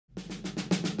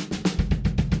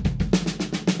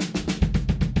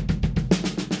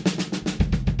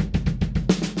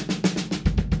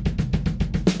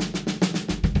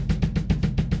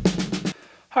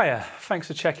Hiya, thanks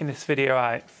for checking this video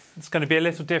out. It's going to be a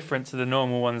little different to the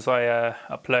normal ones I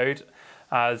upload,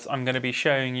 as I'm going to be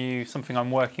showing you something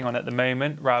I'm working on at the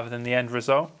moment rather than the end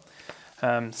result.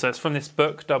 So it's from this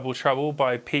book, Double Trouble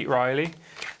by Pete Riley.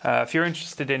 If you're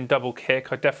interested in double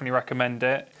kick, I definitely recommend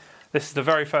it. This is the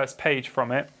very first page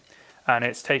from it, and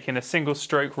it's taking a single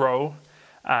stroke roll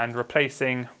and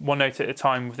replacing one note at a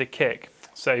time with a kick.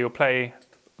 So you'll play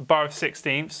a bar of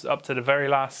 16ths up to the very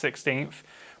last 16th,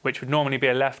 which would normally be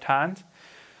a left hand.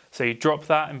 So you drop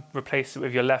that and replace it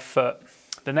with your left foot.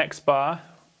 The next bar,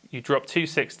 you drop 2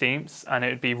 16ths and it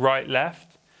would be right,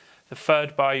 left. The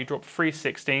third bar, you drop 3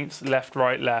 16ths, left,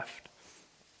 right, left.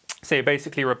 So you're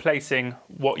basically replacing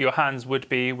what your hands would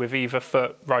be with either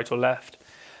foot, right or left.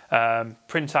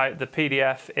 Print out the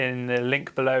PDF in the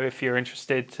link below if you're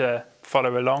interested to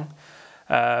follow along.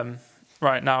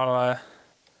 Right, now I'll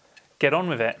get on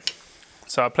with it.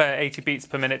 So I'll play at 80 beats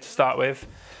per minute to start with.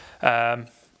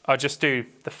 I'll just do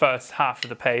the first half of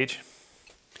the page.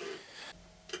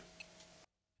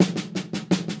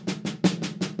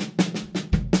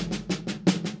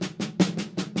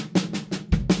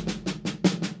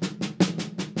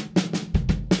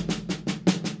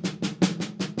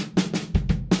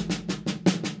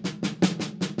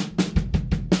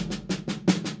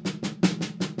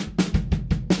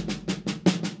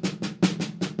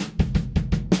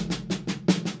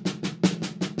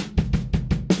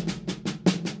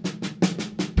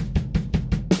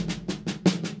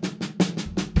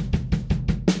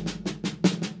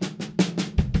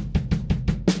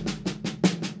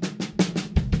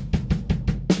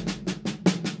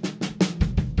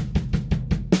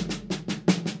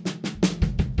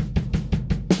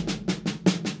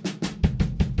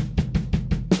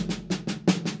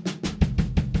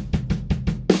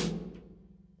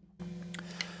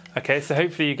 Okay, so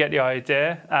hopefully you get the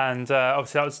idea, and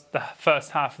obviously that was the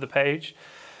first half of the page.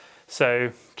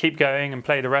 So keep going and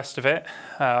play the rest of it.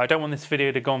 I don't want this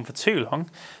video to go on for too long,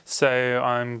 so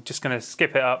I'm just going to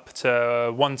skip it up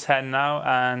to 110 now,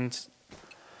 and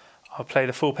I'll play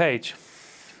the full page.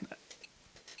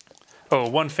 Oh,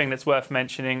 one thing that's worth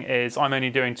mentioning is I'm only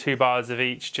doing 2 bars of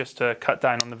each just to cut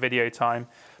down on the video time,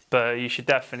 but you should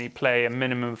definitely play a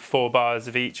minimum of 4 bars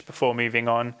of each before moving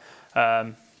on,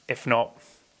 if not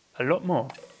a lot more.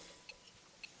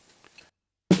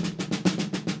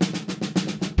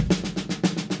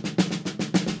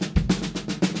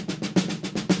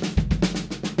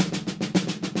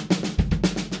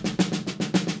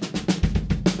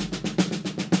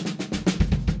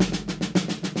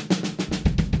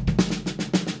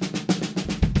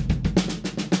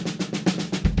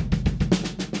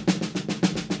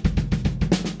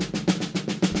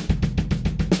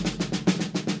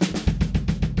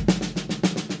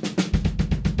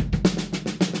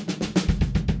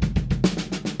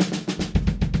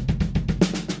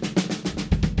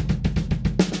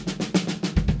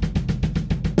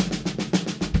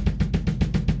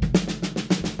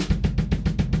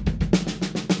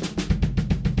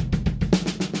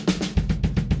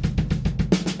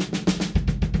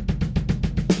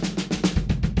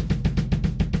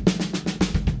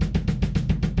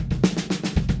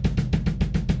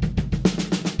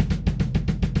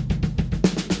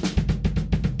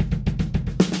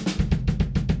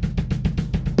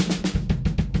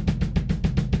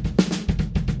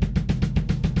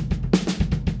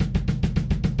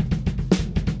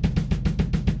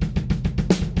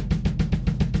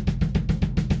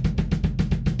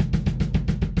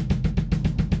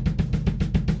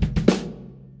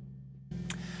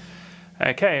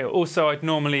 Okay, also I'd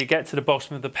normally get to the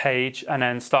bottom of the page and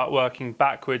then start working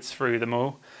backwards through them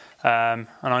all. And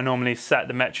I normally set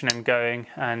the metronome going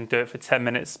and do it for 10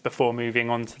 minutes before moving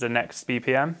on to the next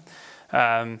BPM.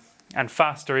 And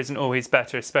faster isn't always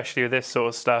better, especially with this sort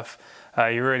of stuff.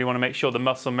 You really want to make sure the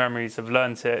muscle memories have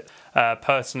learnt it.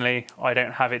 Personally, I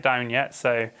don't have it down yet,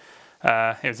 so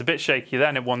it was a bit shaky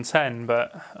then at 110,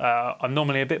 but I'm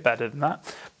normally a bit better than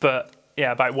that. But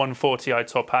yeah, about 140 I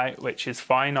top out, which is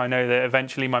fine. I know that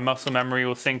eventually my muscle memory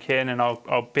will sink in and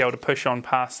I'll be able to push on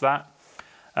past that.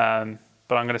 But I'm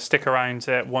going to stick around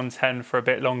at 110 for a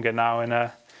bit longer now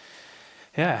and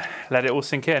yeah, let it all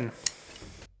sink in.